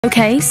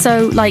Okay,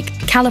 so like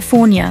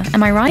California,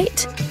 am I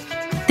right?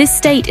 This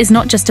state is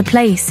not just a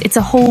place, it's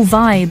a whole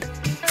vibe.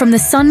 From the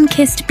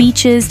sun-kissed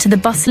beaches to the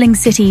bustling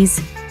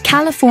cities,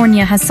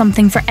 California has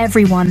something for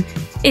everyone.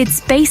 It's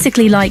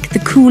basically like the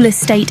coolest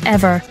state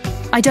ever.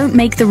 I don't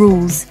make the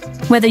rules.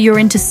 Whether you're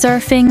into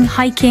surfing,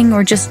 hiking,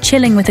 or just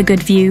chilling with a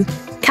good view,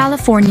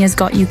 California's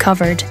got you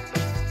covered.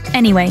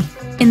 Anyway,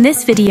 in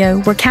this video,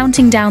 we're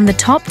counting down the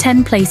top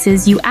 10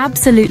 places you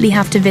absolutely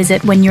have to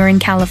visit when you're in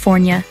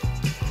California.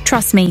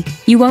 Trust me,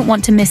 you won't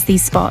want to miss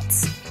these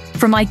spots.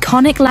 From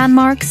iconic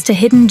landmarks to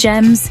hidden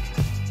gems,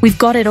 we've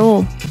got it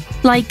all.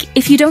 Like,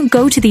 if you don't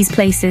go to these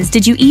places,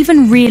 did you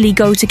even really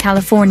go to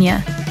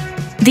California?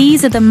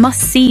 These are the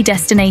must-see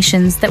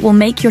destinations that will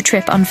make your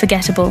trip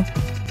unforgettable.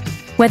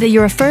 Whether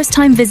you're a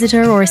first-time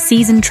visitor or a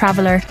seasoned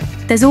traveler,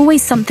 there's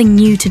always something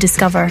new to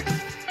discover.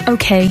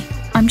 Okay,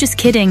 I'm just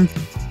kidding.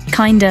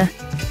 Kinda.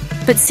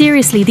 But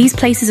seriously, these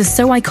places are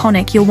so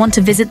iconic you'll want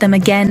to visit them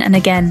again and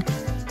again.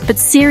 But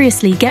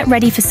seriously, get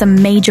ready for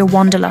some major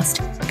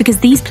wanderlust, because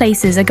these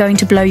places are going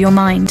to blow your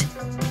mind.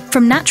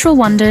 From natural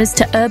wonders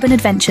to urban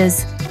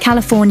adventures,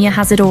 California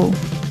has it all.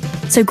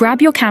 So grab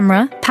your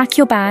camera, pack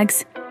your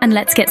bags, and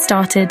let's get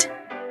started.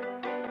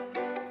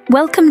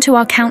 Welcome to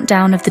our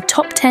countdown of the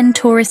top 10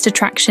 tourist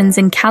attractions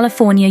in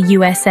California,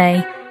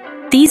 USA.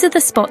 These are the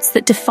spots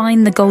that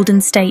define the Golden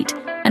State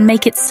and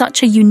make it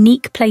such a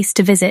unique place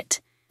to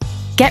visit.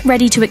 Get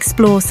ready to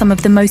explore some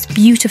of the most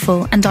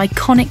beautiful and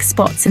iconic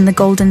spots in the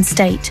Golden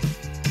State.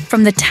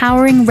 From the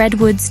towering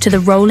redwoods to the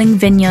rolling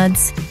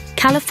vineyards,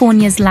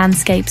 California's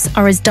landscapes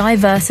are as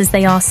diverse as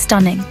they are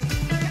stunning.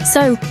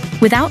 So,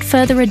 without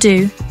further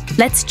ado,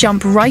 let's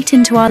jump right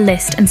into our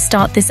list and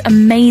start this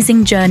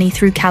amazing journey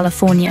through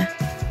California.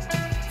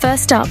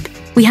 First up,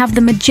 we have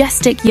the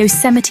majestic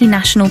Yosemite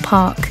National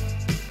Park.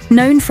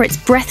 Known for its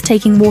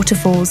breathtaking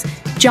waterfalls,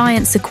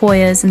 giant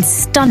sequoias, and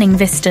stunning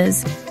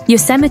vistas,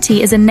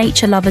 Yosemite is a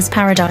nature lover's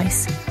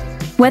paradise.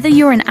 Whether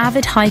you're an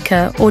avid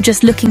hiker or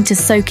just looking to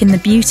soak in the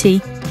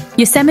beauty,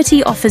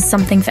 Yosemite offers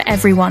something for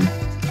everyone.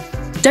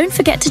 Don't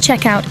forget to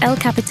check out El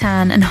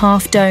Capitan and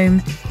Half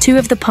Dome, two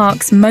of the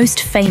park's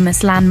most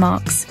famous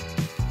landmarks.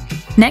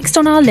 Next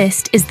on our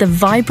list is the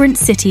vibrant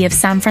city of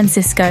San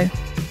Francisco.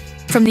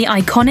 From the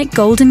iconic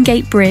Golden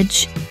Gate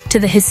Bridge to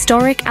the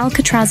historic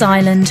Alcatraz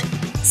Island,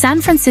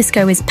 San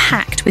Francisco is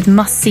packed with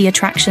must-see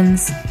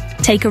attractions.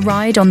 Take a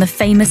ride on the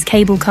famous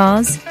cable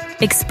cars,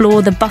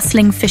 explore the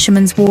bustling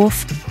Fisherman's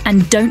Wharf,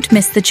 and don't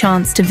miss the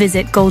chance to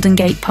visit Golden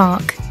Gate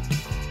Park.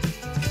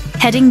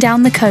 Heading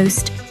down the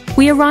coast,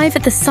 we arrive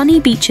at the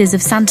sunny beaches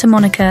of Santa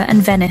Monica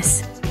and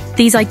Venice.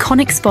 These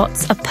iconic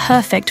spots are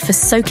perfect for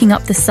soaking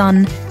up the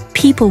sun,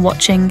 people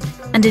watching,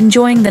 and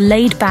enjoying the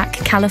laid-back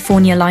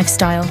California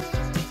lifestyle.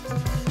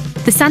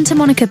 The Santa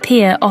Monica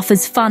Pier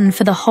offers fun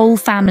for the whole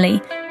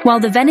family, while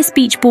the Venice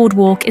Beach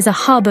Boardwalk is a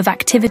hub of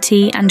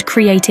activity and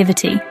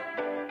creativity.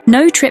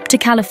 No trip to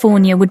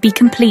California would be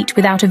complete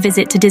without a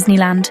visit to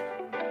Disneyland.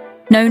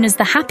 Known as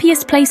the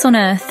happiest place on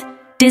Earth,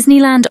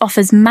 Disneyland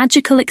offers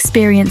magical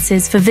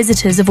experiences for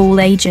visitors of all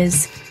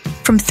ages.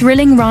 From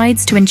thrilling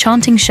rides to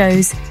enchanting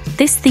shows,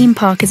 this theme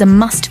park is a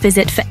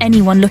must-visit for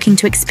anyone looking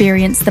to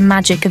experience the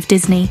magic of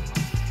Disney.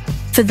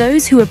 For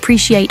those who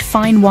appreciate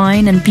fine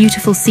wine and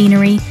beautiful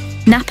scenery,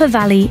 Napa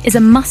Valley is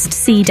a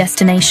must-see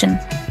destination.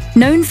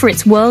 Known for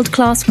its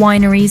world-class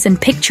wineries and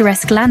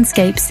picturesque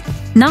landscapes,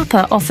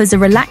 Napa offers a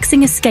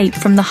relaxing escape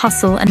from the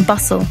hustle and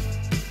bustle.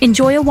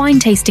 Enjoy a wine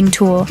tasting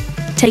tour,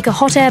 take a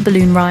hot air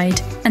balloon ride,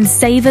 and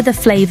savor the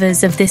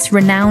flavors of this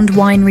renowned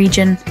wine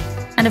region.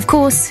 And of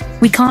course,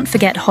 we can't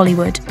forget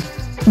Hollywood.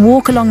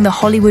 Walk along the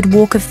Hollywood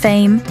Walk of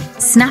Fame,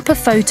 snap a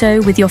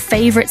photo with your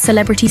favorite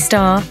celebrity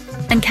star,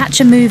 and catch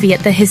a movie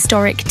at the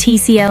historic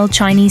TCL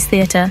Chinese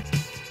Theater.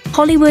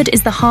 Hollywood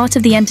is the heart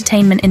of the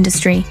entertainment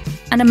industry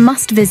and a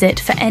must-visit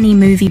for any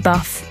movie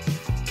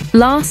buff.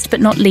 Last but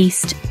not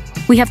least,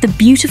 we have the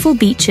beautiful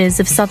beaches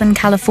of Southern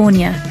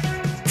California.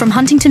 From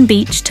Huntington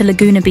Beach to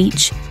Laguna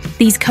Beach,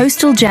 these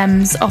coastal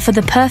gems offer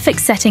the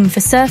perfect setting for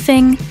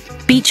surfing,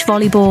 beach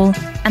volleyball,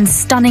 and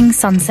stunning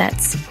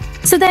sunsets.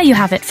 So there you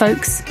have it,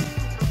 folks.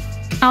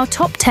 Our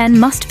top 10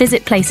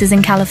 must-visit places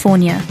in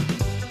California.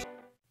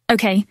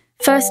 Okay,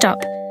 first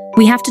up,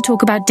 we have to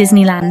talk about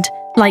Disneyland.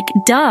 Like,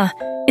 duh!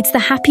 It's the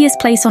happiest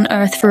place on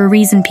Earth for a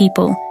reason,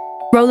 people.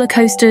 Roller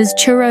coasters,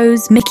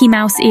 churros, Mickey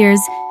Mouse ears,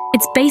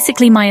 it's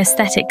basically my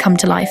aesthetic come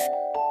to life.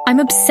 I'm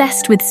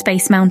obsessed with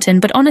Space Mountain,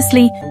 but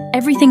honestly,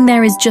 everything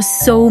there is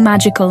just so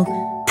magical.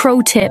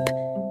 Pro tip,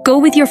 go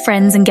with your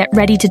friends and get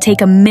ready to take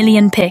a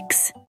million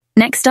pics.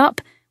 Next up,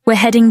 we're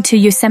heading to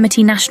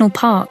Yosemite National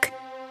Park.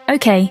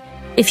 Okay,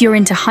 if you're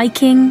into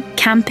hiking,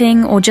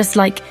 camping, or just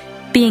like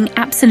being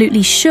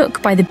absolutely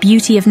shook by the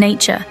beauty of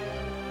nature,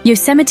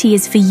 Yosemite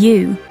is for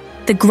you.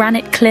 The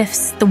granite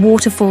cliffs, the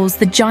waterfalls,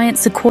 the giant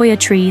sequoia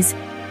trees.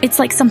 It's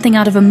like something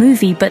out of a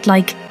movie, but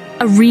like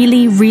a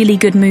really, really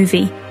good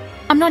movie.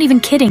 I'm not even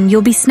kidding,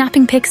 you'll be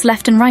snapping pics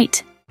left and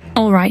right.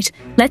 Alright,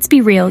 let's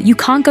be real, you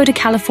can't go to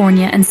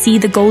California and see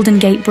the Golden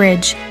Gate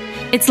Bridge.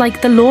 It's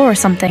like the law or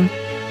something.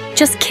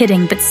 Just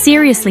kidding, but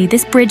seriously,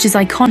 this bridge is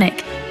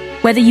iconic.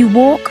 Whether you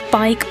walk,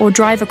 bike, or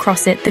drive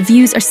across it, the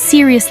views are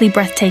seriously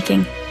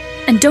breathtaking.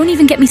 And don't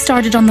even get me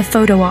started on the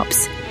photo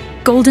ops.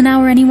 Golden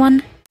hour,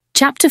 anyone?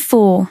 Chapter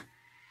 4.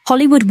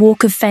 Hollywood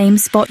Walk of Fame,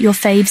 spot your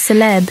fave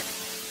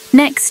celeb.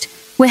 Next,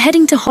 we're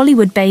heading to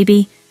Hollywood,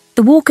 baby.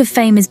 The Walk of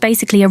Fame is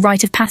basically a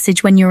rite of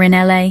passage when you're in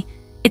LA.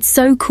 It's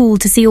so cool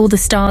to see all the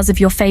stars of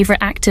your favorite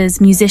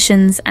actors,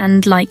 musicians,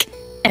 and, like,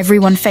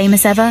 everyone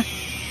famous ever.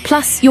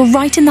 Plus, you're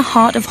right in the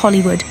heart of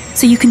Hollywood,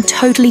 so you can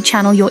totally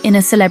channel your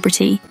inner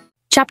celebrity.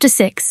 Chapter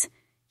 6.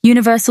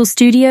 Universal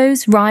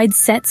Studios, rides,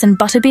 sets, and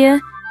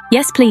butterbeer?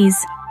 Yes, please.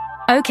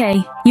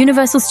 Okay,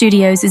 Universal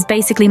Studios is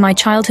basically my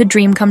childhood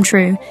dream come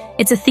true.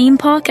 It's a theme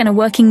park and a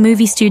working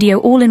movie studio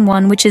all in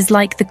one, which is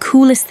like the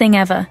coolest thing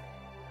ever.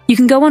 You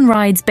can go on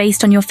rides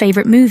based on your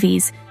favorite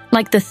movies,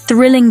 like the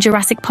thrilling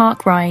Jurassic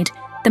Park ride,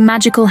 the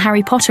magical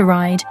Harry Potter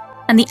ride,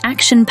 and the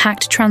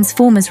action-packed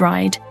Transformers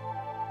ride.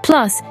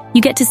 Plus,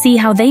 you get to see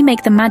how they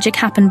make the magic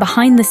happen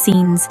behind the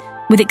scenes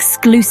with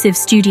exclusive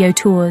studio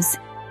tours,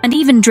 and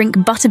even drink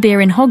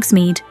butterbeer in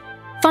Hogsmeade.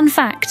 Fun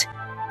fact,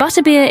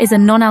 butterbeer is a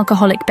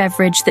non-alcoholic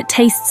beverage that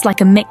tastes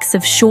like a mix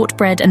of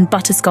shortbread and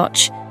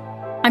butterscotch.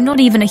 I'm not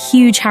even a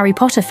huge Harry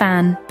Potter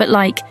fan, but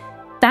like,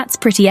 that's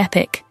pretty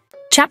epic.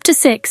 Chapter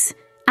 6.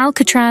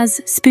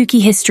 Alcatraz, spooky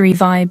history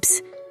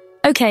vibes.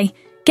 Okay,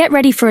 get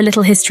ready for a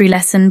little history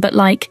lesson, but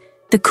like,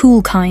 the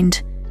cool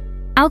kind.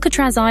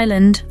 Alcatraz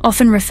Island,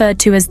 often referred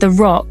to as the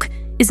Rock,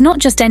 is not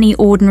just any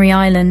ordinary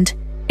island.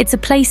 It's a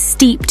place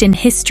steeped in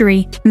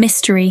history,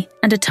 mystery,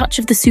 and a touch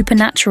of the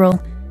supernatural.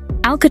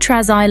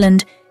 Alcatraz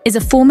Island is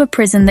a former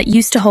prison that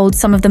used to hold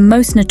some of the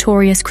most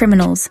notorious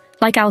criminals,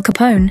 like Al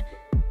Capone.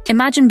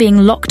 Imagine being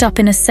locked up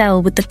in a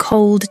cell with the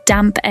cold,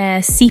 damp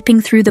air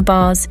seeping through the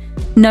bars,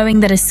 knowing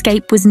that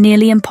escape was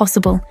nearly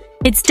impossible.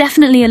 It's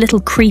definitely a little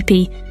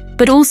creepy,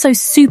 but also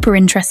super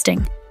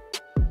interesting.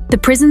 The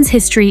prison's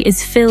history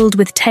is filled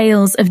with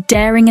tales of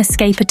daring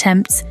escape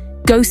attempts,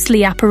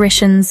 ghostly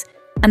apparitions,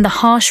 and the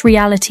harsh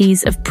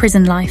realities of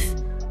prison life.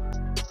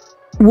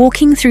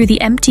 Walking through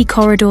the empty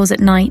corridors at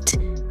night,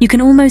 you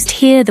can almost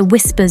hear the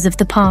whispers of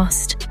the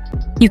past.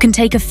 You can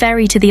take a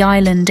ferry to the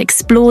island,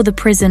 explore the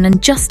prison,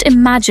 and just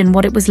imagine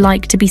what it was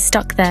like to be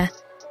stuck there.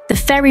 The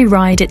ferry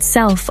ride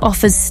itself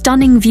offers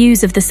stunning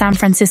views of the San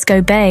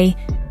Francisco Bay,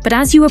 but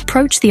as you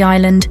approach the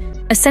island,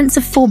 a sense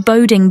of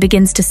foreboding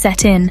begins to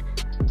set in.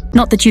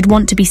 Not that you'd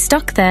want to be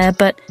stuck there,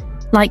 but,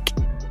 like,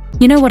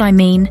 you know what I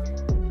mean.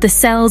 The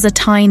cells are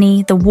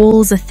tiny, the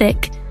walls are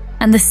thick,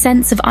 and the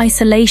sense of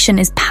isolation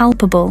is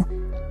palpable.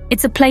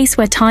 It's a place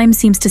where time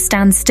seems to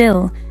stand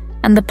still,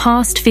 and the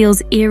past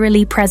feels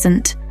eerily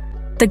present.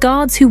 The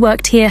guards who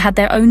worked here had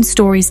their own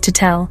stories to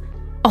tell,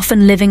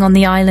 often living on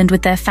the island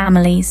with their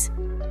families.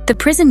 The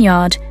prison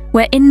yard,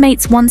 where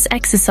inmates once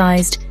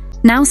exercised,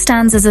 now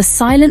stands as a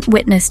silent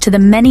witness to the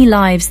many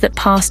lives that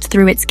passed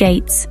through its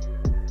gates.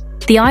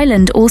 The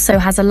island also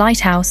has a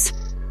lighthouse,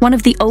 one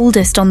of the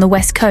oldest on the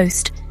west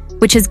coast,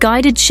 which has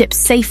guided ships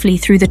safely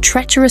through the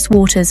treacherous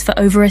waters for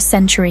over a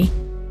century.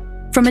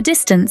 From a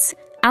distance,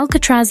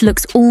 Alcatraz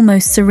looks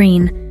almost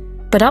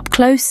serene, but up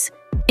close,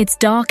 its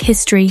dark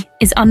history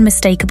is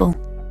unmistakable.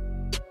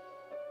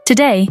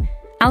 Today,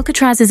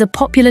 Alcatraz is a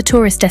popular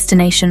tourist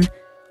destination,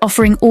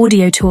 offering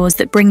audio tours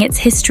that bring its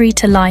history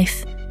to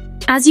life.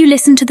 As you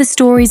listen to the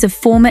stories of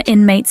former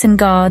inmates and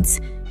guards,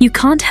 you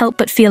can't help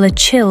but feel a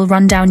chill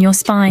run down your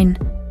spine.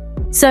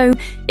 So,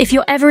 if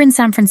you're ever in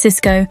San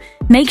Francisco,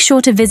 make sure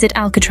to visit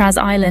Alcatraz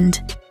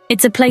Island.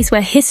 It's a place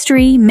where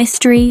history,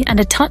 mystery, and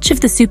a touch of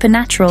the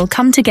supernatural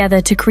come together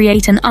to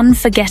create an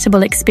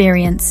unforgettable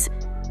experience.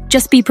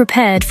 Just be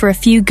prepared for a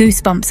few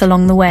goosebumps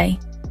along the way.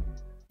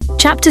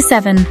 Chapter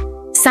 7.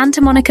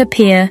 Santa Monica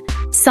Pier,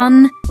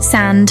 Sun,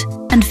 Sand,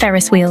 and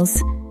Ferris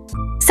Wheels.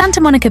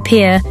 Santa Monica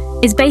Pier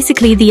is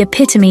basically the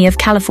epitome of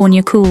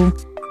California cool.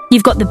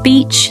 You've got the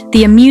beach,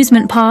 the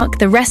amusement park,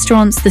 the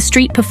restaurants, the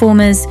street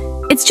performers.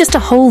 It's just a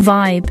whole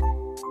vibe.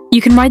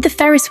 You can ride the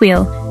Ferris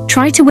wheel,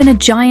 try to win a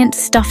giant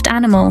stuffed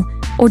animal,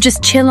 or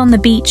just chill on the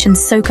beach and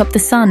soak up the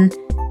sun.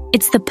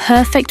 It's the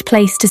perfect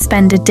place to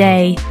spend a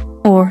day,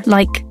 or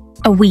like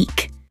a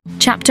week.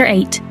 Chapter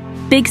 8.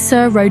 Big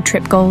Sur road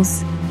trip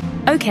goals.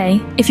 Okay,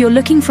 if you're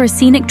looking for a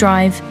scenic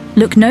drive,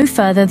 look no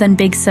further than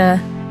Big Sur.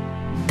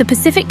 The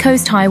Pacific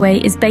Coast Highway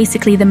is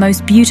basically the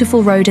most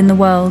beautiful road in the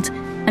world,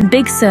 and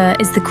Big Sur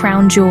is the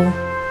crown jewel.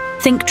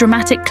 Think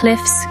dramatic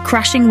cliffs,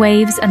 crashing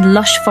waves, and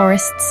lush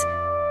forests.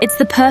 It's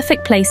the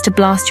perfect place to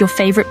blast your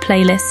favorite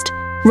playlist,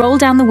 roll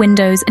down the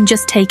windows, and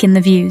just take in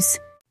the views.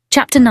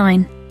 Chapter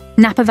 9.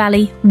 Napa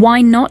Valley,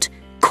 wine not,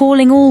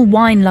 calling all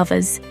wine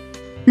lovers.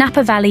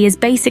 Napa Valley is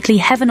basically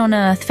heaven on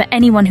earth for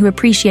anyone who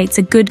appreciates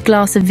a good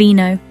glass of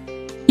vino.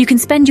 You can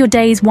spend your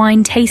days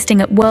wine tasting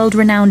at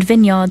world-renowned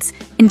vineyards,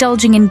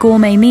 indulging in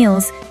gourmet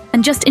meals,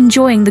 and just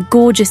enjoying the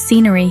gorgeous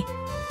scenery.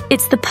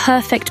 It's the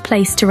perfect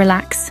place to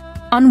relax,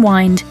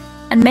 unwind,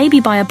 and maybe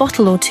buy a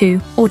bottle or 2,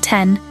 or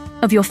 10,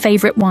 of your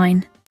favorite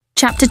wine.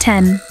 Chapter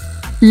 10.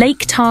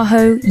 Lake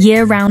Tahoe,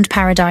 year-round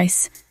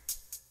paradise.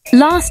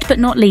 Last but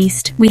not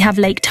least, we have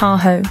Lake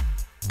Tahoe.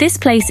 This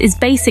place is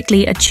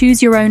basically a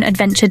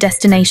choose-your-own-adventure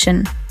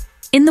destination.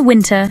 In the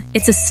winter,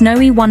 it's a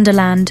snowy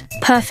wonderland,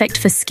 perfect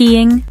for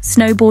skiing,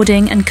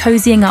 snowboarding, and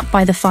cozying up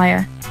by the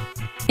fire.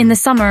 In the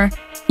summer,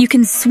 you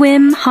can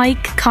swim,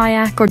 hike,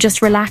 kayak, or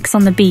just relax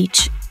on the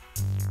beach.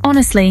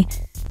 Honestly,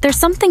 there's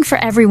something for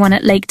everyone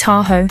at Lake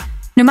Tahoe,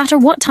 no matter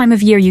what time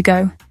of year you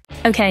go.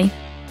 Okay,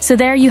 so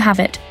there you have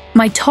it,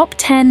 my top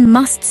 10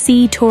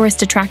 must-see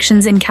tourist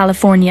attractions in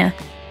California.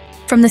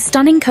 From the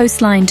stunning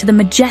coastline to the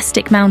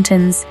majestic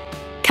mountains,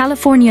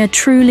 California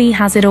truly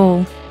has it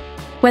all.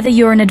 Whether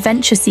you're an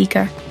adventure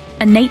seeker,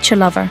 a nature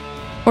lover,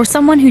 or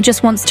someone who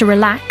just wants to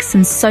relax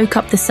and soak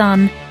up the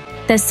sun,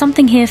 there's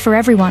something here for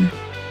everyone.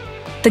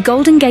 The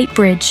Golden Gate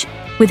Bridge,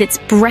 with its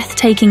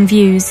breathtaking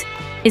views,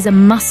 is a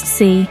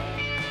must-see,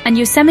 and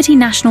Yosemite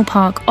National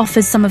Park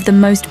offers some of the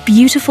most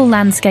beautiful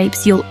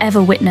landscapes you'll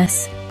ever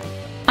witness.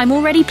 I'm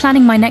already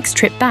planning my next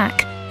trip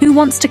back. Who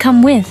wants to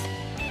come with?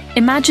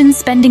 Imagine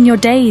spending your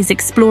days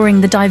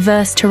exploring the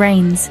diverse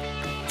terrains,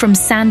 from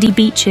sandy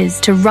beaches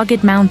to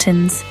rugged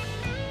mountains.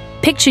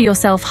 Picture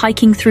yourself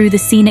hiking through the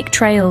scenic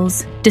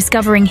trails,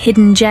 discovering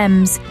hidden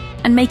gems,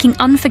 and making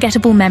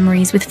unforgettable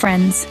memories with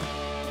friends.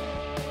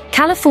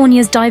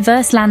 California's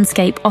diverse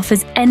landscape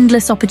offers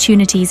endless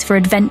opportunities for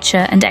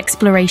adventure and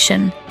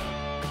exploration.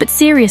 But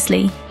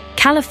seriously,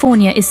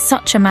 California is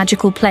such a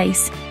magical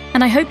place,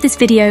 and I hope this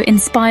video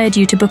inspired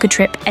you to book a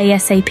trip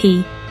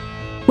ASAP.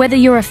 Whether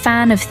you're a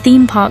fan of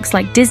theme parks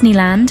like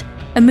Disneyland,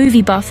 a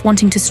movie buff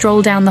wanting to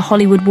stroll down the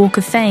Hollywood Walk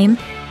of Fame,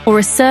 or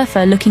a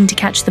surfer looking to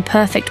catch the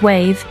perfect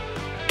wave,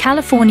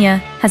 California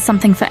has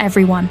something for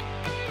everyone.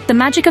 The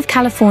magic of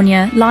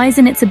California lies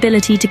in its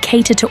ability to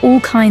cater to all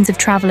kinds of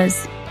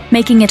travelers,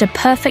 making it a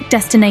perfect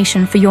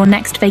destination for your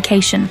next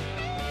vacation.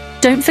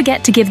 Don't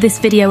forget to give this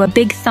video a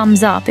big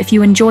thumbs up if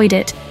you enjoyed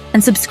it,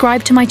 and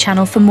subscribe to my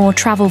channel for more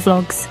travel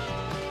vlogs.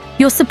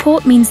 Your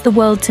support means the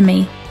world to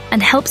me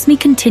and helps me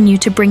continue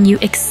to bring you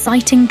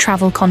exciting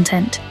travel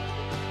content.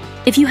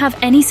 If you have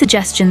any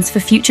suggestions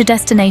for future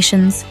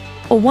destinations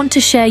or want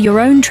to share your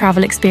own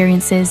travel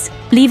experiences,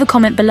 leave a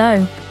comment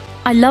below.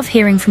 I love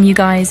hearing from you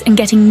guys and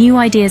getting new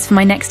ideas for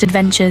my next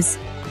adventures.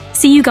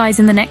 See you guys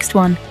in the next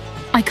one.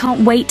 I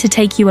can't wait to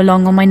take you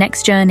along on my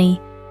next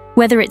journey.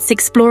 Whether it's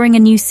exploring a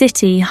new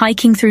city,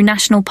 hiking through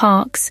national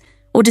parks,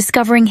 or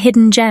discovering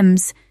hidden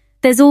gems,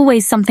 there's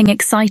always something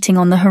exciting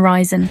on the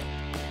horizon.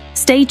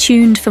 Stay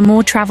tuned for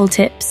more travel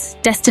tips,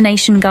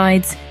 destination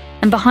guides,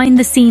 and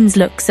behind-the-scenes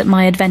looks at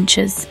my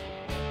adventures.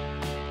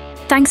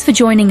 Thanks for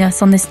joining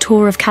us on this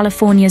tour of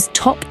California's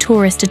top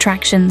tourist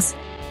attractions.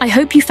 I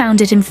hope you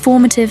found it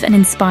informative and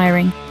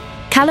inspiring.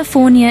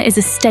 California is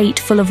a state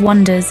full of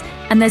wonders,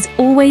 and there's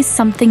always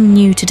something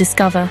new to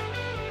discover.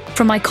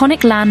 From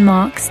iconic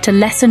landmarks to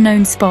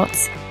lesser-known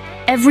spots,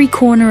 every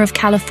corner of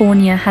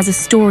California has a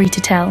story to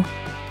tell.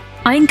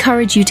 I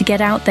encourage you to get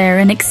out there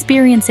and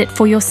experience it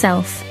for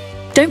yourself.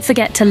 Don't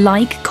forget to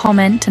like,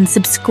 comment, and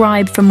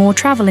subscribe for more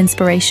travel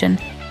inspiration.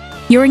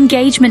 Your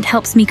engagement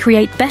helps me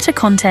create better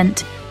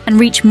content and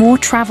reach more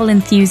travel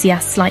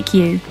enthusiasts like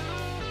you.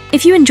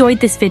 If you enjoyed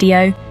this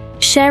video,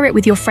 share it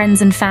with your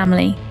friends and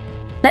family.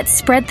 Let's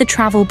spread the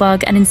travel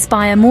bug and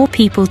inspire more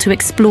people to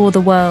explore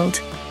the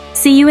world.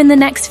 See you in the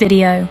next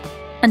video.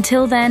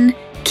 Until then,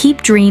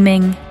 keep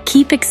dreaming,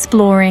 keep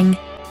exploring,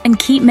 and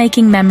keep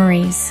making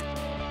memories.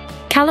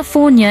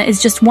 California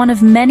is just one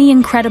of many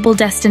incredible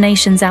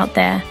destinations out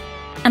there,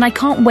 and I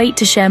can't wait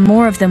to share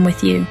more of them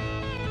with you.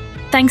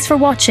 Thanks for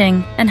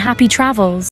watching, and happy travels!